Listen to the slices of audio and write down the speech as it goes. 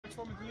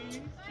for me,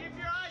 please. Keep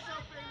your eyes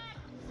open.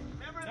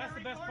 Remember, that's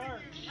the best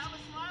part. You. Have a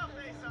smile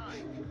face on.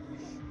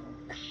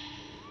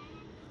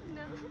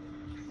 No.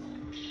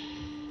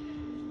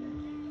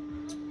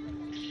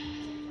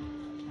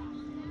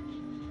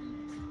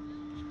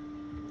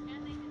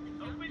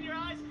 Open your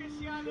eyes,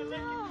 Christiana. Look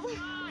at the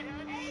sky,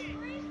 honey. Hey,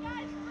 freeze,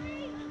 guys,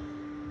 freeze.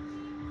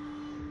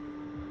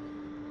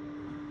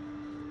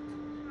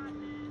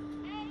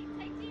 Hey,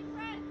 take deep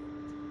breaths.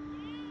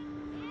 In,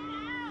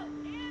 out,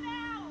 in,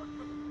 out.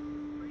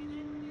 Breathe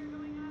in when you're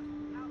going up,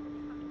 out when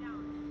you're coming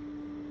down.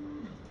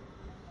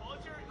 Hold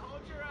your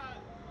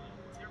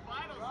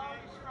vitals in.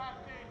 Already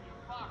strapped in.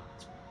 You're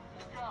fucked.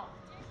 Let's go.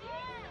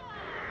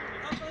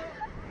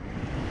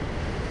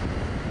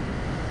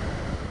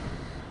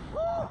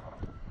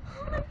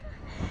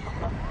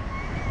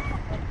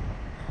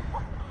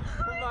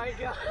 Oh my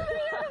god! Oh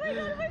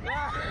my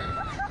god!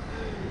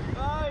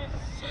 Oh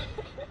shit!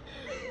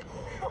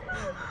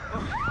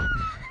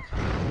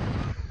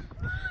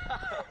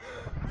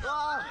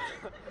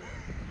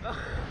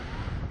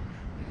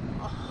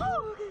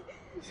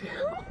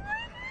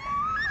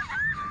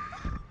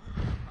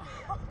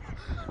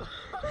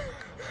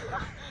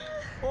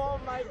 Oh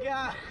my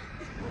god!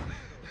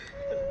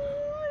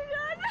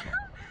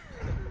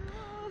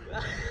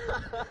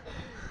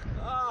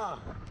 Oh,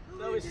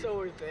 that was so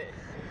worth it.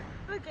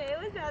 Okay, it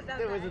was not that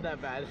bad. It wasn't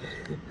that bad.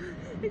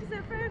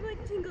 Except for I'm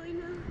like tingling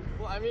now.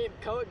 Well, I mean,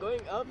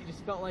 going up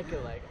just felt like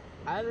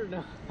I don't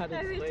know how to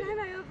Every explain time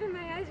it. I open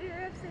my eyes,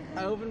 you're upside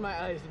down. I opened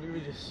my eyes and we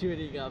were just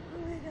shooting up.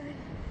 Oh my god.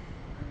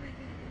 Oh my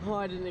god. Oh,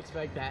 I didn't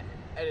expect that.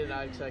 I did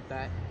not expect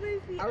that. My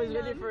feet I was are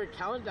ready numb. for a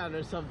countdown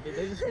or something.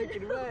 They just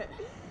freaking wet.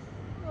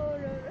 Oh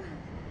no.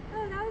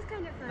 Oh, that was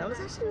kind of fun. That was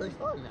actually really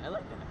fun. I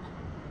like that.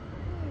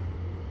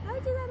 I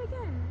would do that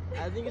again.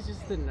 I think it's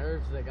just the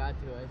nerves that got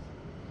to us.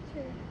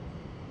 Sure.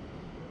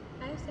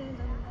 I have sands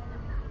on my bottom.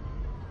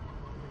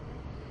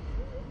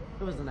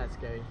 It wasn't that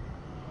scary.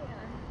 Yeah.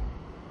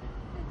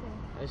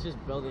 It's just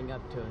building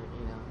up to it,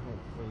 you know.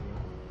 Hopefully.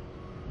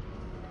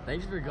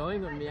 Thanks for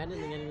going with me. I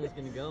didn't think anyone was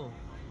gonna go.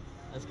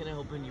 I was gonna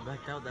hope when you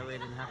backed out that way I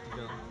didn't have to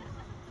go.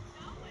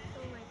 Oh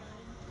my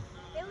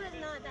god. It was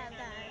not that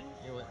bad.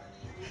 You know what?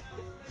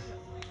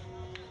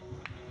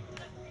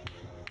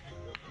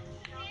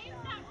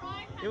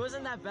 It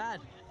wasn't that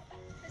bad.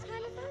 It's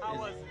kind of fun. How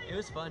was it? It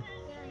was fun.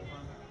 Yeah.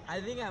 I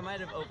think I might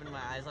have opened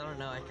my eyes. I don't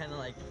know. I kind of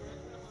like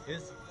it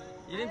was.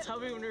 You didn't tell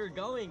me when we were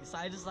going, so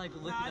I just like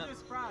looking I up. was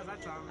surprised.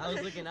 That's all. I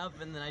was looking up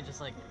and then I just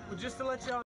like. Well, just to let y'all